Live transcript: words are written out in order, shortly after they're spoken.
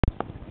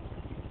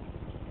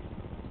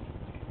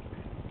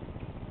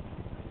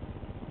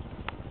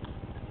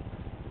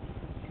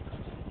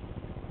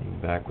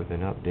back with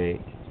an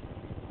update.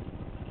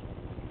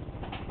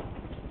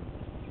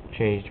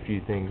 Changed a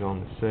few things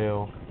on the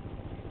cell.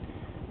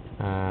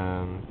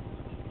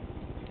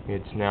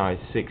 It's now a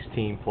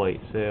 16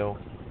 plate cell.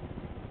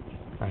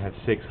 I have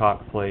 6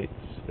 hot plates.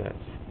 That's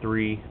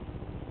 3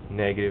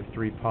 negative,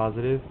 3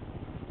 positive.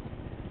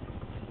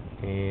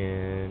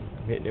 And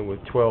I'm hitting it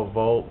with 12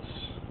 volts.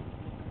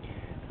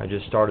 I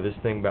just started this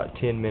thing about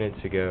 10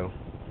 minutes ago,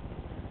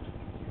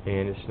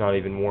 and it's not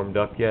even warmed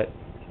up yet,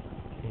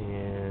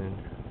 and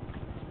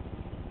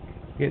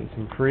getting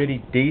some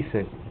pretty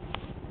decent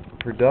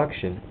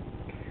production.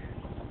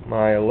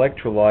 My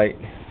electrolyte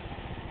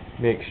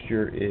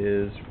mixture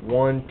is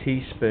 1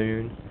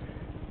 teaspoon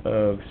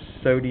of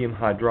sodium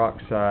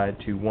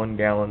hydroxide to 1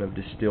 gallon of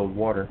distilled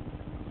water.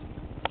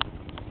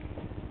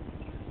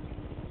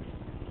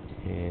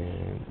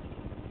 And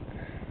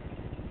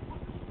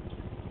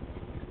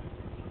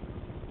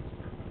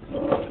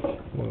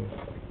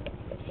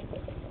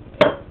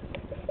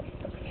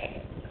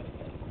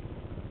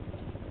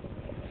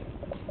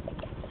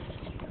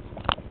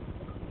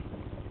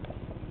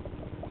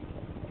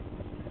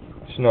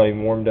it's not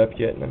even warmed up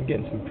yet, and I'm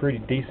getting some pretty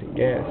decent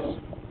gas.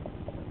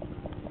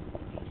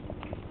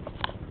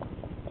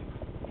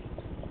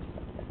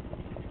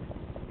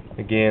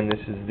 Again, this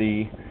is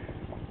the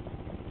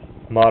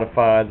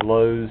modified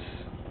Lowe's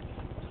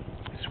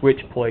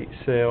switch plate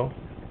cell,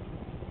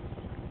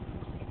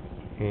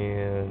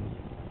 and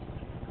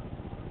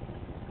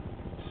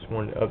just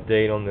wanted to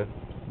update on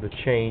the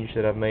change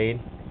that I've made.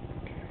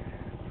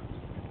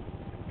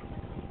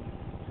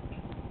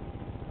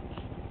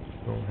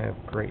 Don't have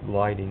great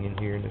lighting in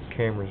here, and this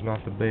camera's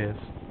not the best.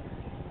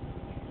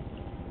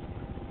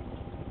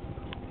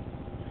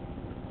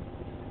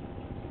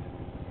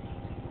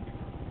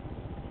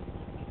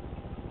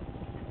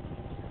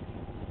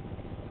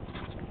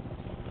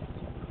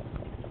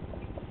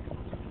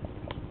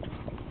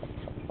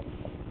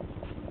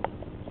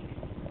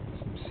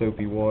 Some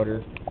soapy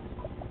water.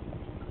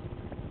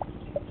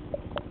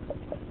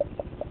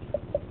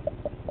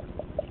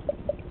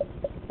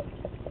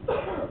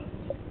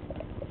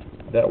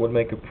 That would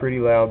make a pretty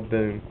loud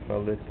boom if I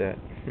lit that.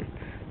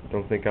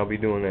 Don't think I'll be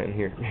doing that in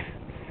here.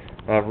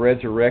 I've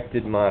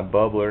resurrected my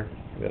bubbler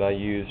that I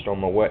used on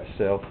my wet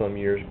cell some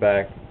years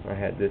back. I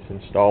had this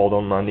installed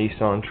on my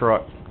Nissan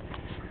truck.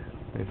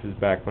 This is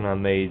back when I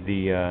made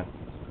the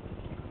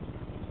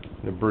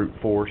brute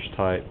force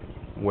type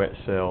wet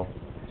cell,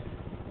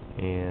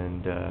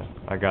 and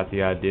I got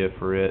the idea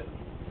for it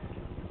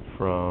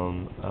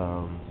from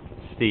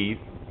Steve,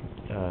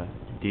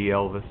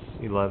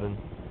 D-Elvis11.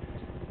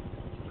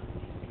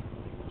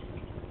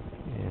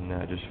 And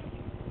I just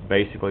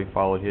basically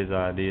followed his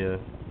idea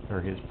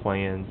or his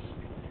plans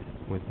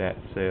with that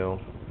cell.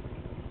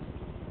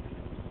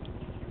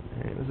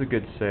 And it was a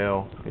good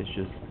cell. It's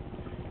just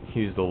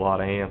used a lot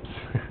of amps.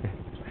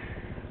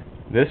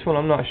 This one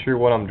I'm not sure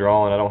what I'm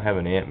drawing. I don't have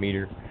an amp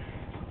meter,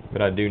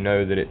 but I do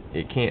know that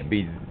it can't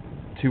be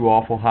too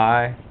awful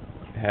high,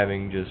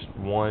 having just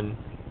 1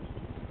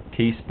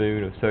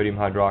 teaspoon of sodium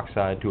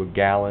hydroxide to a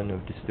gallon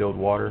of distilled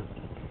water.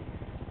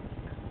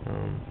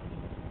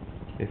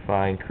 If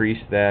I increase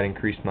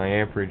my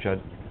amperage, I'd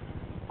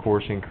of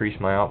course increase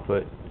my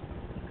output.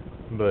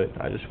 But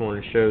I just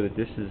wanted to show that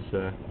this is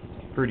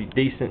pretty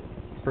decent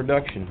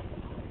production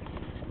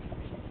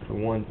for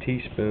 1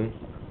 teaspoon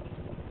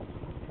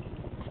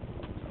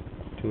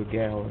to a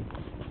gallon.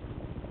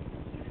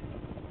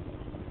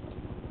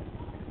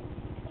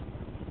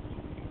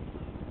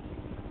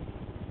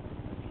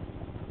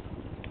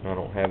 I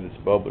don't have this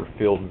bubbler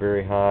filled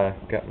very high.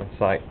 I've got my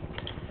sight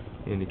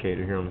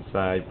indicator here on the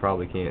side.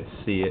 Probably can't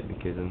see it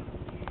because I'm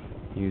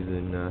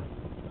using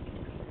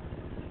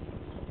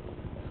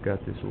it's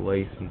got this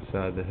lace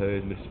inside the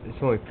hood. It's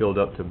only filled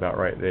up to about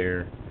right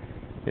there.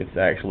 It's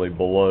actually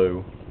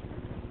below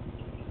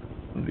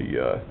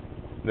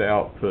the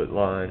output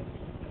line,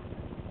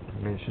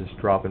 and it's just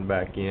dropping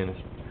back in. It's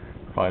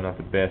probably not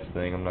the best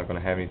thing. I'm not going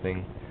to have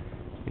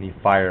any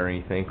fire or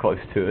anything close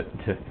to it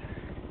to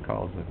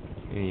cause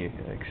any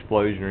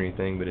explosion or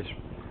anything, but it's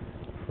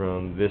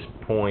from this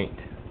point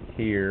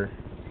here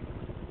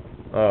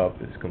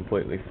up, it's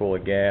completely full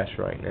of gas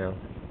right now,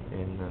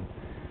 and I'm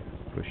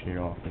pushing it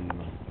off in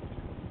my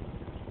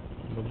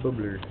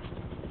bubbler.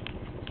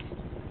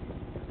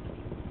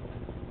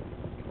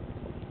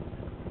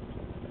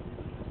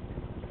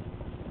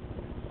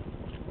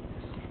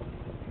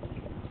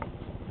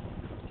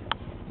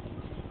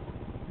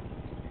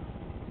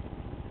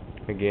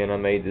 Again, I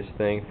made this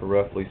thing for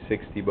roughly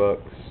 60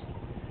 bucks.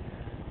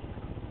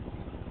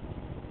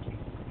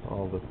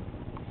 All the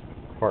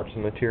parts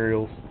and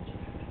materials,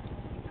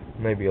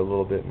 maybe a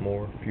little bit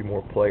more, a few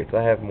more plates.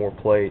 I have more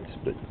plates,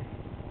 but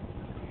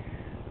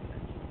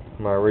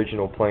my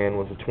original plan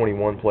was a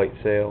 21 plate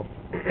cell,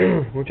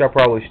 which I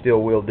probably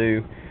still will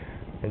do.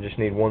 I just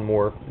need 1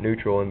 more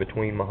neutral in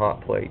between my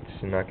hot plates,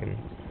 and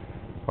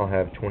I'll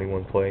have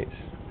 21 plates.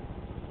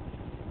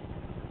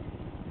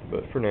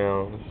 But for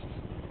now,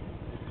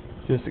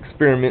 just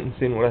experimenting,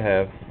 seeing what I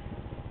have.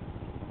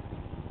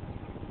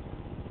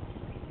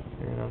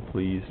 And I'm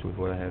pleased with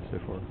what I have so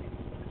far.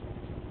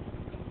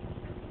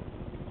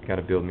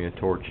 Gotta build me a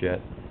torch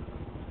yet.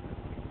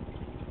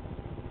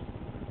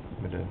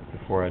 But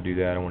before I do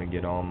that, I want to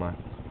get all my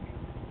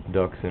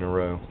ducks in a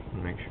row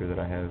and make sure that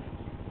I have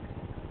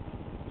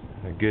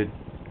a good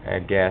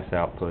gas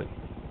output.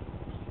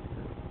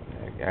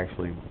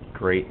 Actually,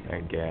 great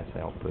gas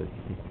output.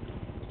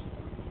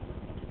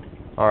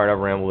 Alright, I've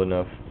rambled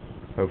enough.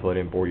 Hopefully I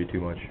didn't bore you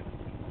too much.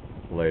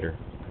 Later.